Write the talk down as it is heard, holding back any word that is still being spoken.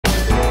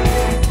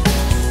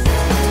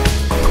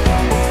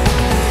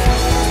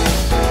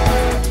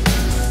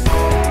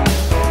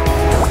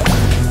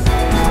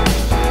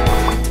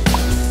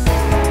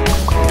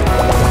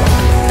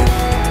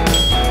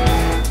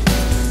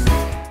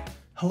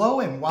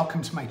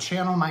welcome to my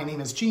channel. My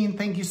name is Gene.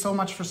 Thank you so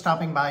much for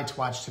stopping by to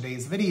watch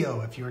today's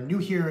video. If you're new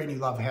here and you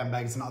love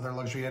handbags and other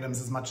luxury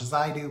items as much as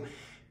I do,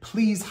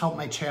 please help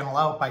my channel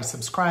out by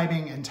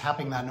subscribing and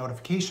tapping that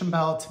notification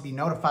bell to be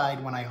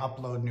notified when I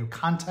upload new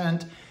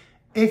content.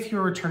 If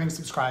you're a returning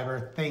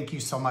subscriber, thank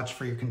you so much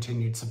for your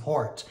continued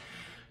support.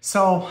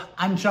 So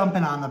I'm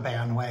jumping on the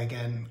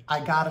bandwagon.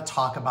 I gotta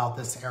talk about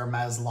this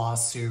Hermes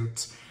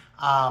lawsuit.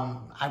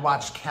 I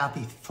watched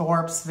Kathy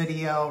Thorpe's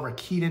video,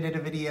 Rakita did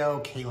a video,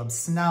 Caleb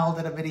Snell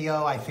did a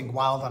video, I think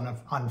Wild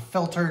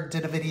Unfiltered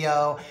did a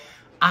video.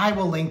 I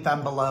will link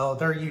them below.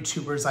 They're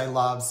YouTubers I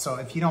love, so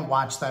if you don't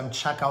watch them,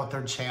 check out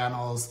their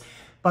channels.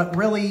 But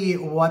really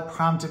what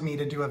prompted me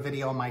to do a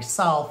video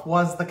myself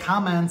was the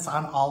comments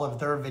on all of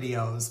their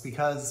videos,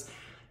 because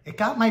it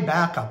got my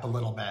back up a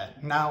little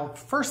bit. Now,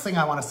 first thing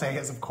I want to say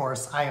is, of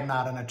course, I am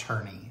not an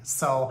attorney.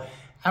 So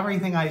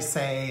everything I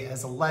say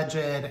is alleged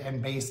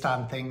and based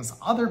on things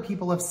other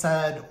people have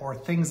said or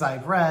things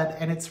I've read,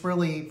 and it's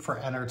really for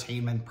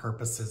entertainment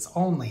purposes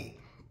only.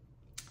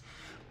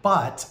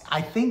 But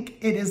I think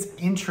it is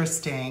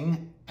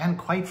interesting, and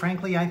quite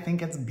frankly, I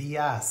think it's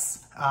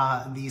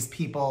BS, these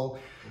people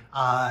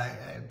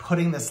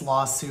putting this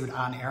lawsuit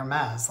on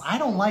Hermes. I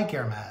don't like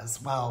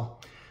Hermes. Well,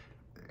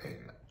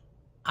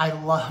 I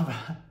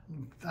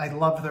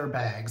love their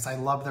bags. I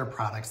love their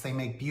products. They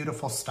make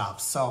beautiful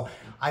stuff. So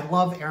I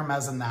love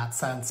Hermes in that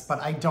sense, but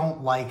I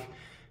don't like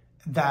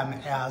them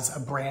as a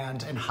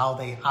brand and how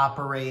they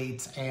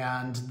operate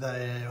and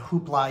the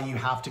hoopla you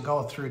have to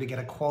go through to get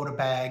a quota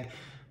bag.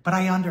 But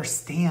I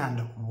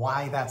understand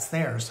why that's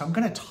there. So I'm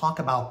going to talk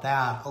about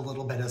that a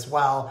little bit as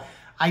well.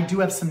 I do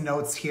have some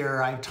notes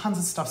here. I have tons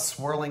of stuff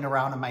swirling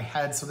around in my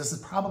head. So this is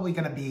probably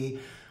going to be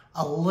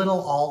a little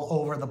all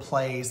over the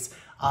place.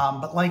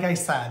 But like I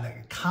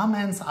said,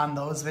 comments on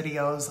those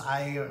videos,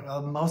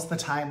 I most of the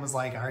time was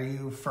like, are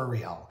you for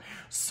real?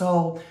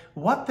 So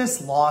what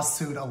this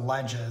lawsuit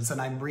alleges, and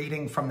I'm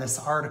reading from this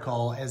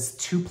article, is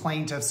two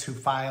plaintiffs who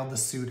filed the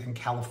suit in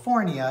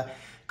California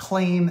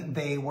claim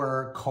they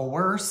were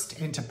coerced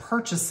into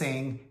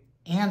purchasing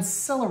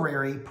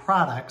ancillary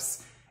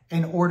products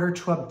in order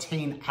to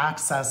obtain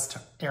access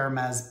to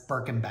Hermes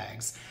Birkin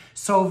bags.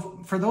 So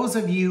for those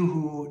of you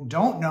who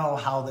don't know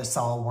how this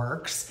all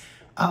works,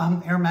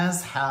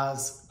 Hermes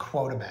has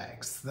quota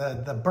bags,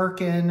 the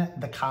Birkin,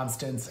 the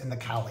Constance, and the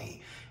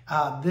Kelly.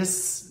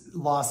 This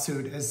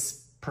lawsuit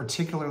is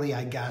particularly,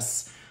 I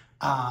guess,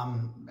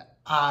 on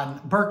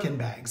Birkin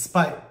bags,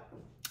 but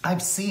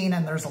I've seen,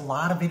 and there's a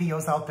lot of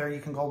videos out there you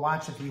can go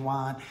watch if you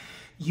want,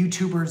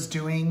 YouTubers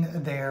doing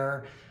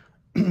their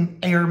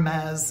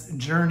Hermes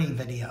journey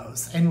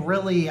videos. And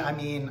really, I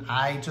mean,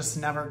 I just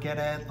never get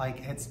it.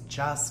 Like, it's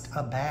just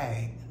a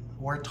bag.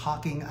 We're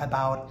talking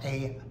about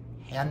a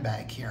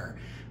handbag here.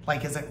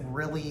 Like, is it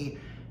really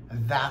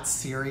that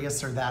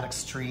serious or that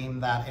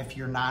extreme that if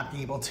you're not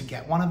able to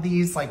get one of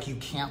these, like, you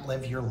can't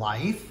live your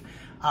life?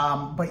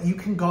 But you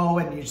can go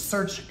and you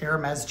search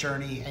Hermes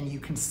journey and you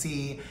can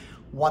see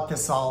what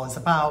this all is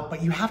about,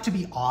 but you have to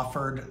be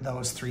offered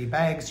those three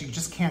bags. You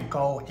just can't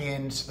go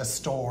into the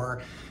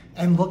store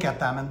and look at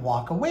them and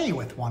walk away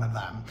with one of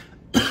them.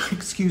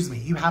 Excuse me.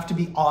 You have to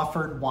be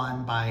offered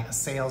one by a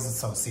sales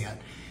associate.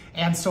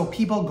 And so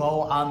people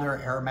go on their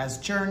Hermes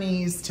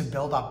journeys to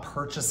build up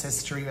purchase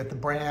history with the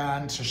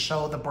brand, to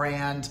show the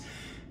brand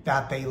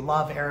that they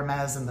love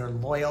Hermes and they're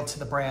loyal to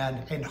the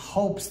brand in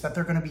hopes that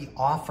they're going to be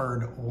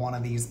offered one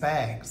of these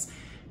bags.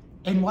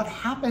 And what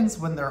happens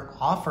when they're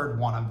offered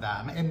one of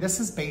them, and this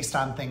is based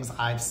on things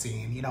I've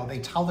seen, you know, they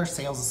tell their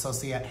sales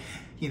associate,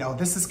 you know,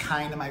 this is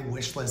kind of my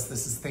wish list.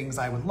 This is things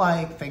I would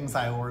like, things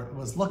I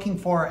was looking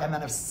for. And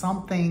then if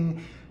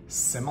something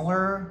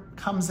similar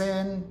comes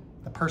in,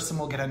 the person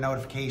will get a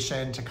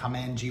notification to come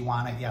in. Do you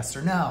want it? Yes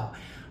or no?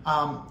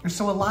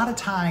 So a lot of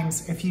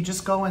times, if you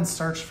just go and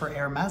search for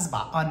Hermes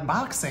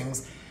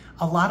unboxings,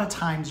 a lot of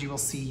times you will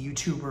see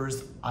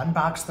YouTubers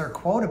unbox their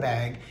quota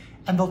bag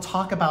and they'll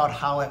talk about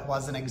how it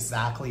wasn't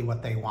exactly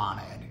what they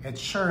wanted.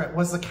 It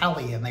was a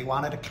Kelly and they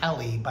wanted a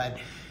Kelly, but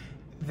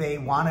they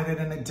wanted it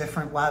in a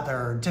different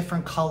leather,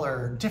 different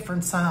color,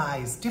 different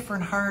size,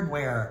 different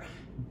hardware,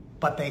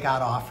 but they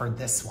got offered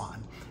this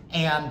one.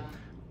 And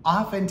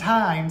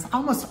oftentimes,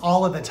 almost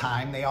all of the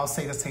time, they all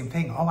say the same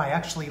thing. Oh, I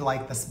actually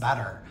like this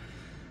better.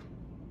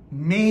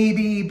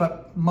 Maybe,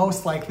 but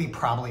most likely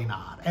probably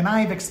not. And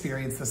I've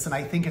experienced this, and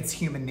I think it's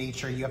human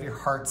nature. You have your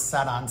heart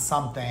set on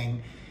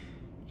something,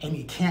 and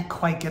you can't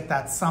quite get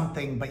that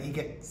something, but you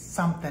get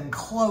something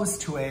close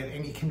to it,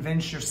 and you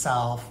convince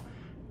yourself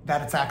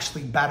that it's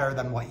actually better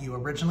than what you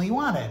originally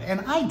wanted.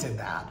 And I did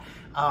that.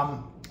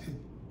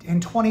 In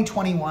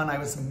 2021, I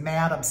was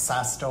mad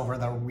obsessed over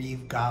the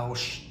Rive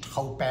Gauche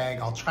tote bag.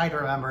 I'll try to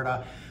remember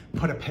to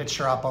put a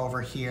picture up over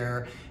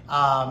here.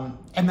 And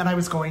then I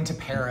was going to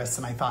Paris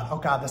and I thought, oh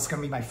God, this is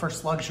gonna be my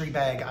first luxury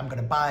bag. I'm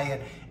gonna buy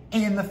it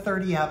in the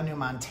 30 Avenue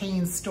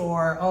Montaigne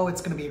store. Oh,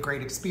 it's gonna be a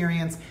great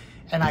experience.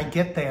 And I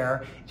get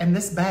there and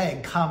this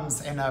bag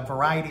comes in a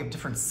variety of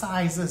different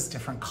sizes,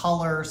 different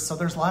colors. So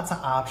there's lots of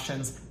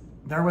options.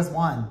 There was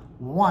one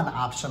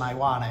option I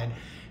wanted.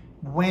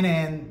 went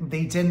in,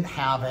 they didn't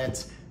have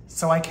it.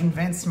 So I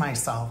convinced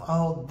myself,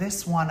 oh,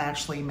 this one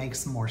actually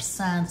makes more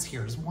sense.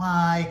 Here's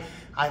why.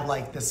 I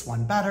like this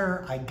one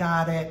better. I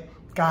got it,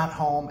 got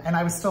home, and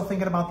I was still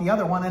thinking about the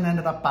other one and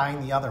ended up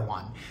buying the other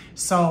one.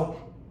 So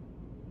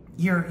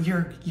you're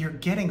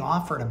getting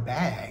offered a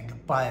bag,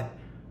 but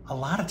a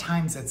lot of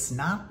times it's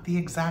not the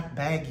exact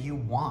bag you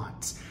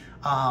want.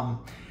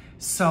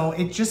 So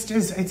it just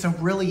is, it's a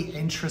really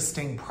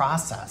interesting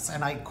process.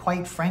 And I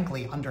quite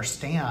frankly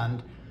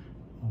understand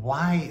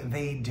why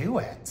they do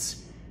it.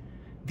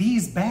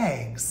 These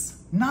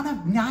bags,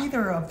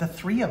 neither of the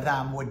three of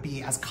them would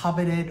be as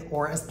coveted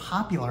or as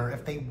popular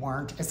if they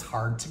weren't as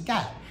hard to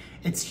get.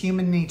 It's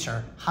human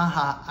nature.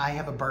 Haha, I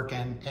have a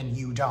Birkin and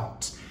you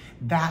don't.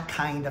 That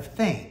kind of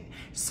thing.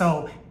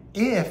 So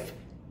if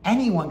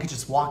anyone could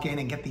just walk in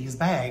and get these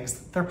bags,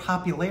 their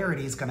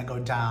popularity is gonna go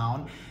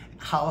down.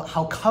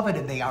 How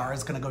coveted they are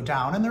is gonna go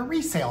down, and their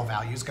resale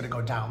value is gonna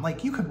go down.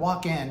 Like, you could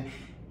walk in,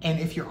 and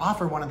if you're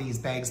offered one of these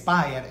bags,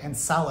 buy it and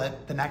sell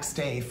it the next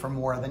day for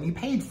more than you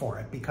paid for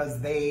it, because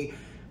they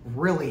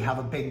really have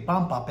a big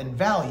bump up in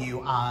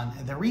value on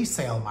the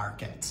resale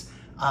market.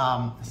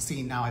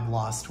 See, now I've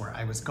lost where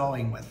I was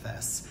going with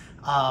this.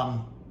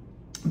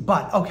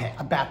 But okay,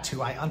 back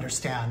to, I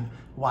understand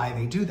why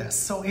they do this.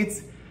 So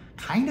it's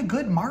kind of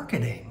good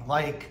marketing.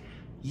 Like,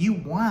 you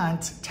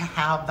want to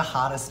have the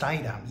hottest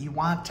item. You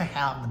want to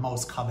have the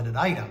most coveted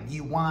item.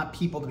 You want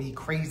people to be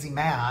crazy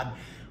mad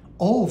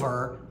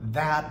over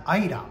that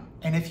item.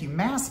 And if you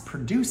mass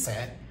produce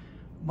it,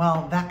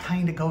 well, that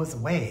kind of goes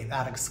away.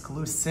 That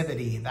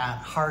exclusivity, that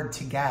hard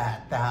to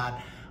get,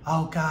 that,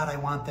 oh God, I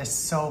want this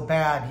so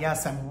bad.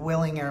 Yes, I'm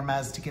willing,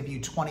 Hermes, to give you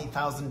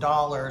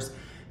 $20,000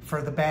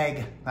 for the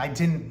bag.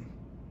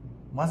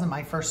 Wasn't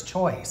my first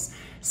choice.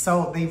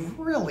 So they've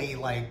really,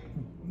 like,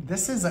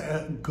 this is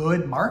a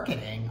good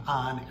marketing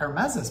on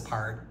Hermes's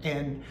part,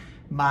 in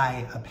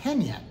my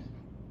opinion.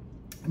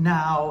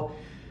 Now,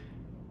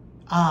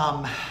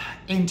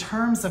 in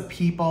terms of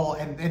people,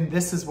 and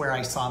this is where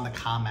I saw in the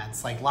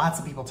comments, like, lots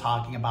of people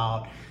talking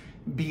about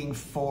being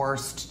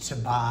forced to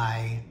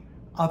buy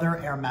other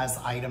Hermes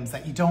items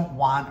that you don't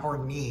want or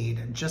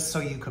need just so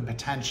you could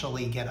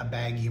potentially get a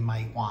bag you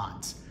might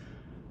want.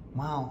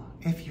 Well,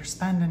 if you're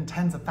spending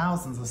tens of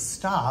thousands of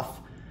stuff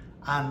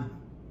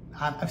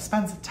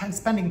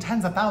spending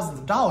tens of thousands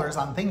of dollars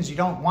on things you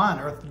don't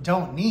want or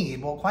don't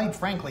need, well, quite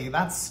frankly,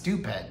 that's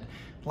stupid.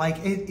 Like,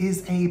 it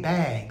is a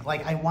bag.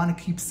 Like, I want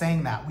to keep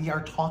saying that. We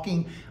are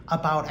talking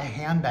about a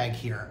handbag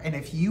here. And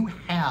if you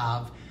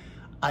have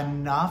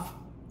enough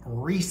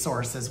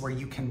resources where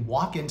you can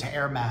walk into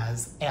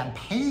Hermes and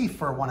pay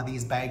for one of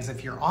these bags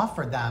if you're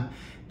offered them,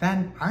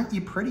 then aren't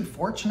you pretty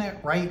fortunate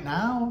right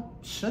now?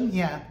 Shouldn't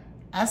you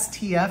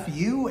STF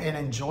you and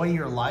enjoy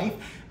your life?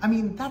 I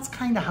mean, that's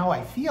kind of how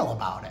I feel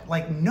about it.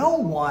 Like, no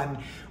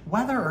one,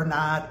 whether or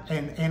not,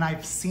 and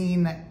I've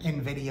seen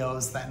in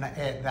videos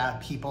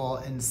that people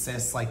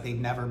insist like they've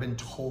never been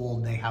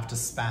told they have to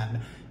spend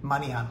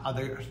money on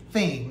other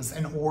things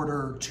in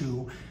order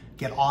to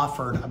get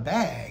offered a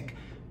bag.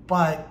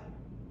 But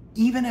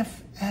even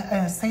if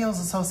a sales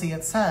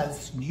associate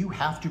says you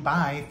have to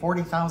buy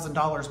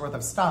 $40,000 worth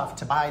of stuff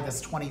to buy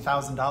this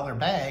 $20,000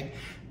 bag,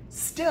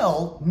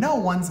 still, no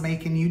one's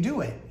making you do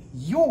it.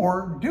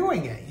 You're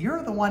doing it.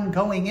 You're the one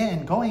going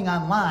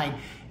online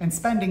and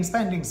spending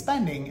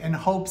in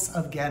hopes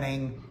of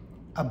getting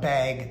a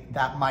bag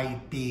that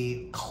might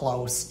be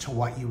close to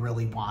what you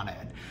really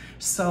wanted.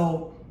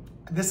 So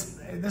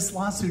this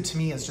lawsuit to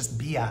me is just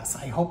BS.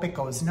 I hope it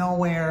goes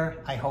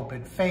nowhere. I hope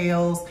it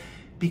fails,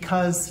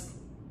 because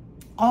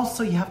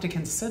also you have to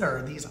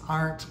consider these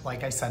aren't,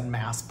 like I said,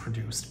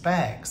 mass-produced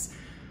bags.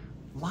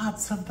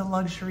 Lots of the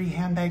luxury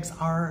handbags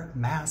are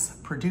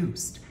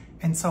mass-produced.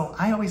 And so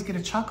I always get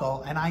a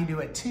chuckle, and I do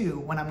it too,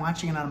 when I'm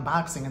watching an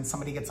unboxing and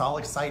somebody gets all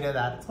excited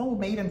at, oh,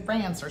 made in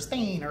France or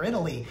Spain or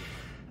Italy.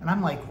 And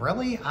I'm like,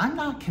 really? I'm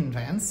not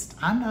convinced.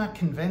 I'm not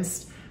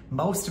convinced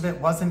most of it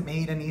wasn't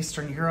made in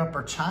Eastern Europe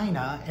or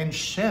China and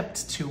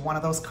shipped to one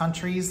of those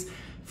countries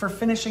for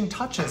finishing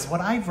touches.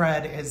 What I've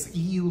read is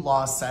EU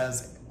law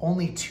says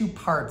only 2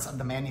 parts of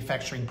the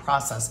manufacturing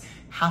process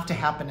have to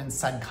happen in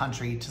said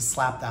country to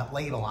slap that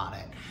label on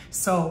it.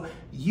 So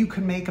you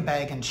could make a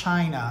bag in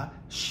China,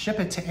 ship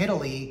it to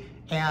Italy,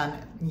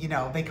 and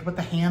they could put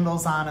the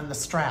handles on and the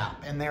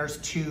strap, and there's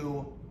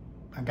 2,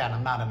 again,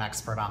 I'm not an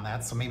expert on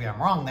that, so maybe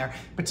I'm wrong there,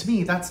 but to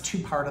me, that's 2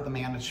 part of the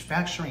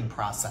manufacturing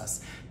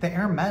process. The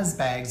Hermes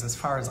bags, as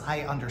far as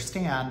I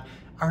understand,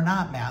 are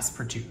not mass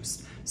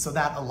produced. So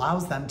that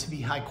allows them to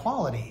be high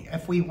quality.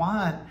 If we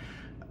want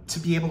to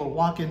be able to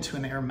walk into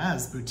an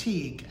Hermes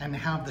boutique and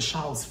have the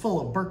shelves full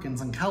of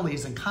Birkins and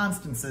Kellys and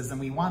Constances, and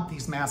we want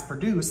these mass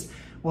produced,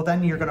 well,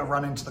 then you're gonna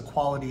run into the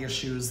quality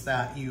issues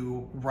that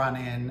you run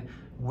in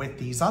with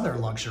these other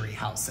luxury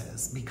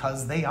houses,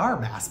 because they are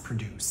mass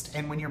produced.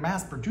 And when you're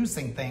mass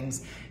producing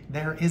things,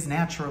 there is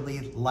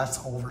naturally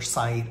less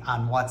oversight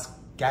on what's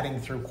getting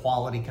through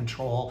quality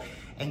control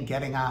and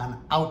getting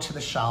on out to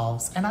the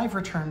shelves. And I've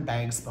returned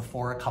bags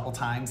before a couple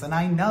times, and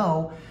I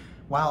know,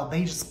 well,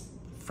 they just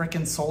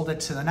frickin' sold it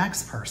to the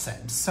next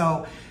person.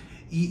 So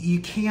you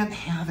can't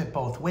have it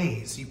both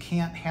ways. You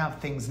can't have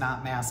things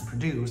not mass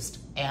produced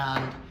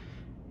and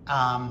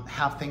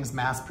have things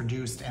mass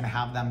produced and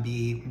have them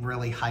be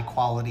really high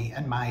quality,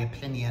 in my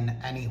opinion,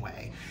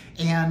 anyway.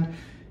 And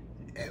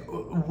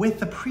with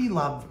the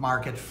pre-loved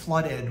market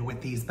flooded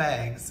with these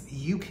bags,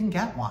 you can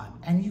get one,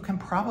 and you can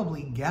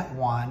probably get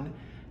one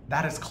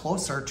that is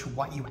closer to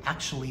what you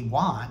actually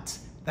want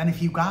than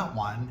if you got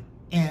one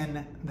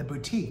in the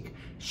boutique.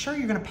 Sure,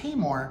 you're gonna pay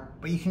more,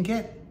 but you can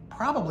get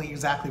probably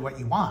exactly what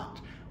you want,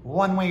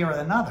 one way or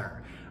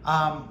another.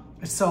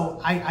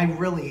 So I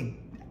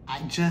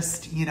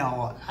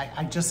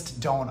just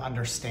don't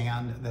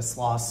understand this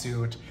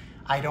lawsuit.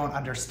 I don't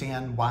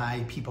understand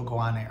why people go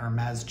on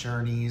Hermes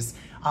journeys.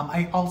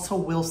 I also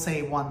will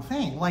say one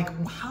thing, like,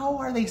 how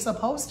are they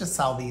supposed to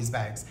sell these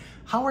bags?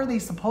 How are they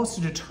supposed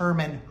to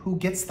determine who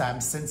gets them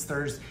since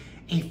there's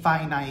a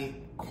finite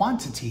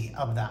quantity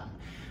of them?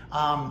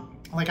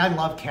 Like, I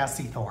love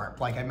Cassie Thorpe.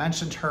 Like, I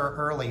mentioned her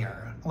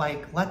earlier.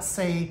 Like, let's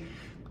say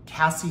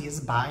Cassie is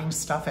buying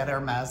stuff at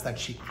Hermes that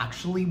she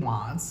actually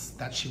wants,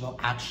 that she will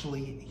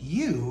actually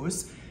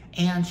use,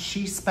 and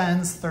she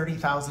spends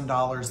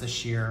 $30,000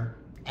 this year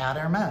at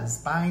Hermes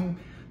buying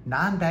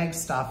non-bag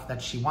stuff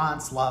that she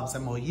wants, loves,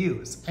 and will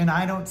use. And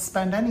I don't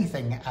spend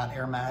anything at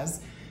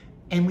Hermes,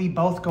 and we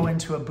both go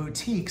into a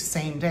boutique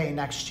same day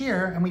next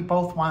year, and we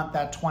both want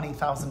that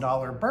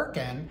 $20,000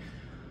 Birkin.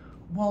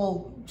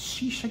 Well,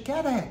 she should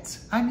get it.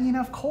 I mean,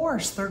 of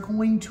course, they're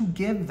going to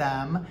give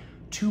them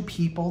to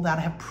people that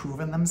have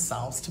proven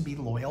themselves to be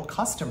loyal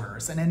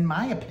customers. And in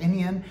my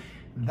opinion,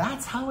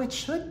 that's how it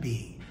should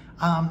be,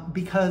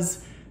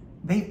 because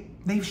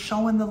they've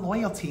shown the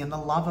loyalty and the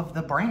love of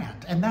the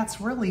brand, and that's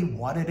really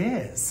what it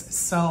is.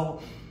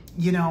 So,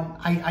 you know,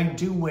 I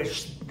do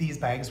wish these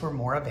bags were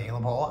more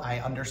available. I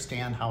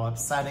understand how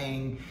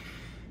upsetting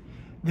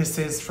this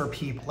is for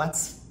people.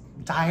 Let's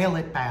dial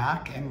it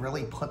back and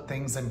really put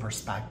things in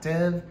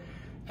perspective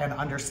and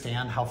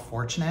understand how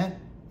fortunate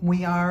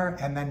we are,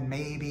 and then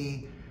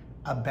maybe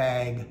a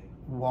bag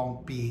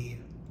won't be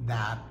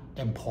that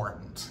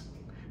important.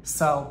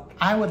 So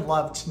I would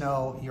love to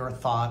know your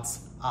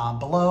thoughts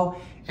below,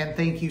 and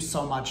thank you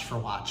so much for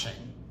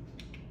watching.